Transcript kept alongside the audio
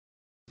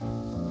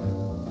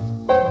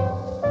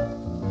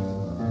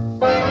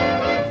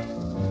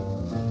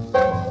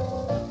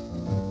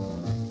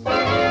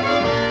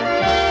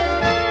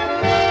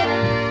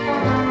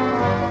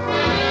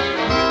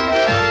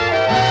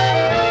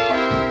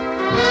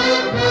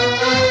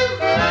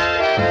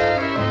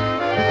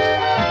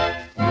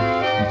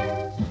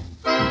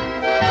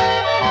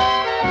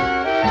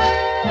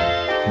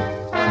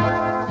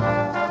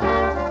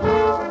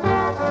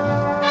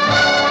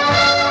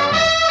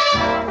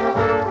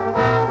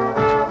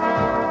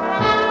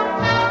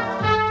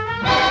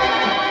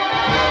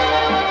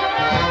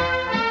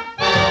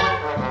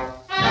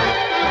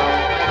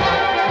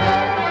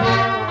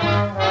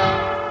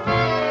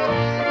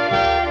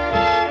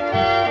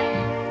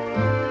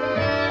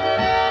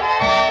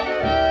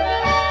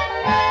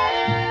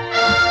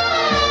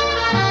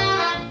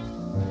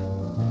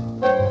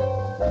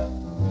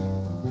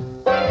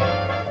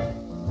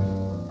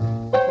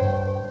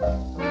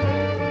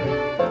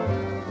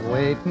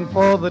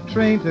for the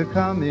train to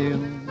come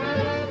in,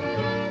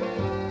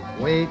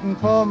 waiting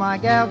for my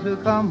gal to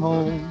come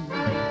home.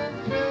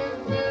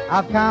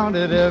 I've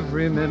counted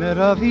every minute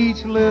of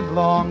each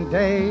livelong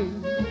day,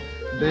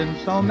 been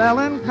so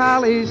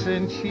melancholy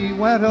since she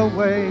went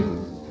away.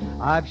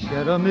 I've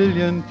shed a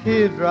million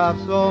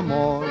teardrops or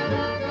more,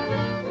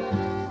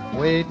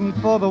 waiting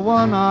for the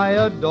one I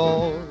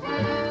adore.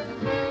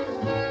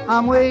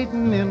 I'm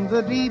waiting in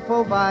the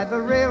depot by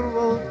the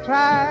railroad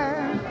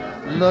track,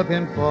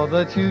 looking for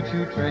the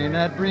choo-choo train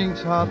that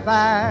brings her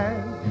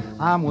back.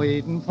 I'm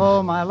waiting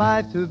for my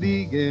life to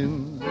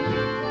begin,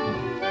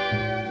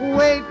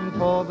 waiting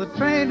for the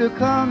train to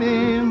come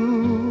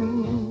in.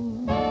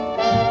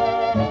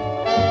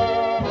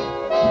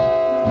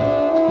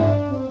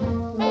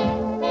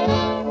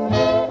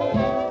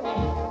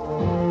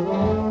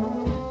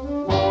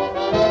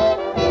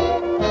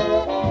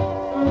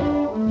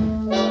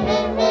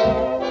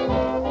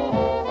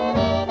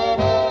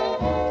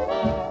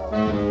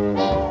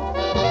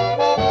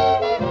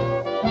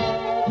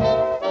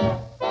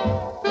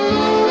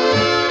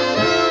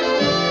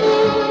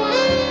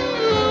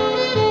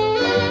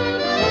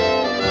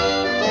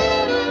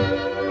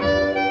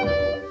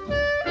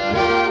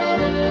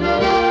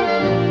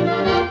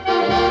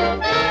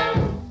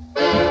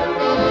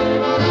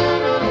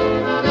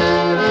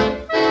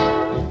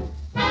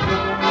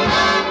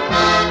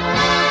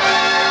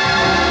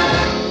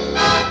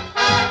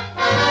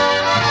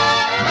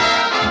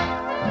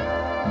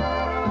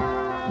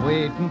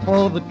 Waiting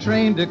for the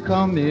train to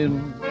come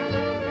in,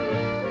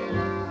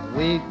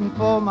 waiting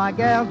for my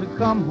gal to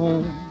come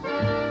home.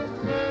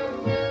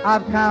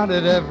 I've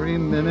counted every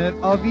minute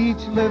of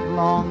each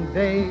livelong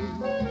day,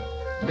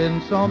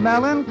 been so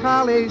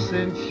melancholy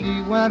since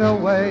she went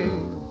away.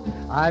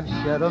 I've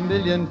shed a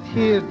million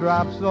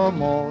teardrops or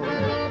more,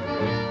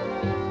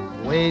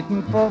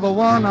 waiting for the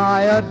one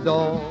I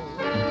adore.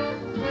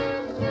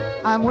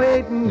 I'm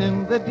waiting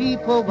in the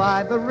depot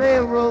by the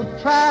railroad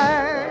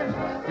track,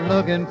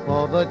 looking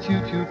for the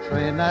choo-choo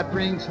train that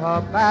brings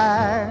her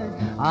back.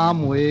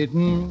 I'm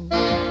waiting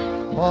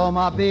for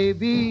my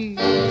baby,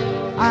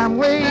 I'm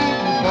waiting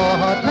for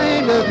her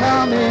train to